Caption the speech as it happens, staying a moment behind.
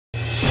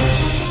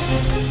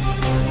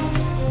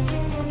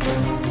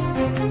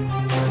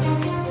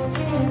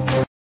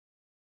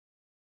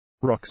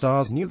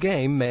Rockstar's new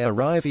game may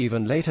arrive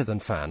even later than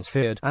fans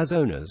feared, as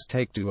owners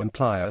Take-Two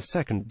imply a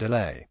second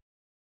delay.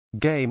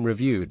 Game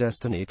review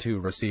Destiny 2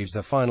 receives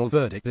a final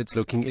verdict. It's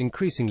looking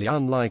increasingly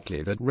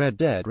unlikely that Red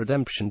Dead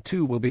Redemption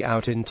 2 will be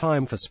out in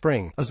time for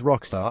spring, as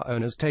Rockstar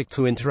owners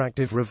Take-Two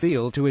Interactive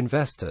revealed to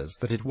investors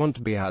that it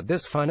won't be out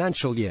this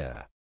financial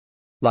year.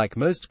 Like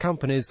most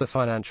companies, the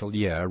financial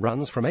year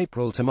runs from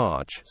April to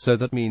March, so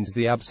that means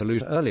the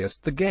absolute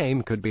earliest the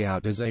game could be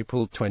out is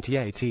April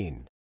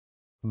 2018.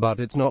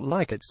 But it's not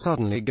like it's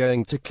suddenly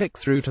going to click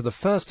through to the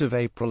 1st of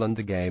April and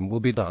the game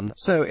will be done,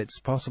 so it's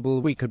possible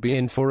we could be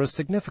in for a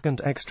significant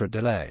extra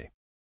delay.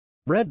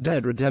 Red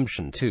Dead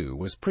Redemption 2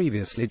 was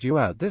previously due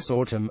out this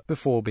autumn,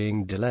 before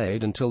being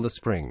delayed until the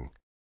spring.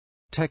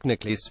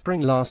 Technically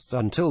spring lasts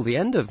until the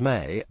end of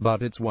May,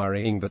 but it's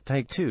worrying that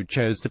Take-Two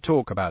chose to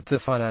talk about the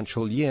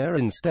financial year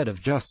instead of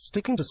just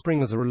sticking to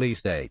spring as a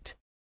release date.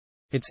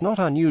 It's not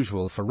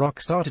unusual for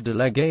Rockstar to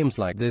delay games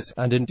like this,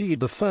 and indeed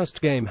the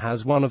first game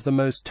has one of the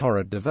most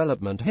torrid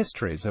development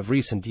histories of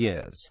recent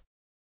years.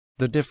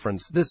 The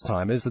difference this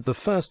time is that the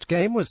first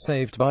game was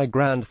saved by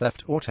Grand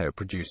Theft Auto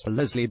producer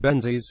Leslie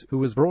Benzies, who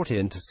was brought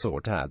in to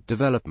sort out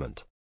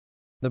development.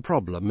 The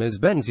problem is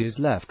Benzies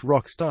left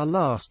Rockstar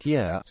last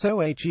year,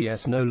 so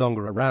he's no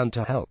longer around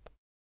to help.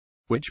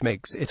 Which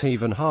makes it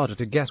even harder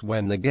to guess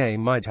when the game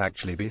might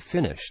actually be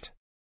finished.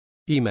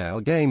 Email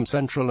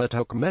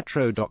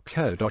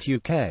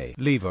GameCentral@okmetro.co.uk,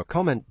 leave a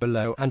comment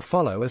below, and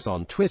follow us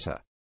on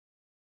Twitter.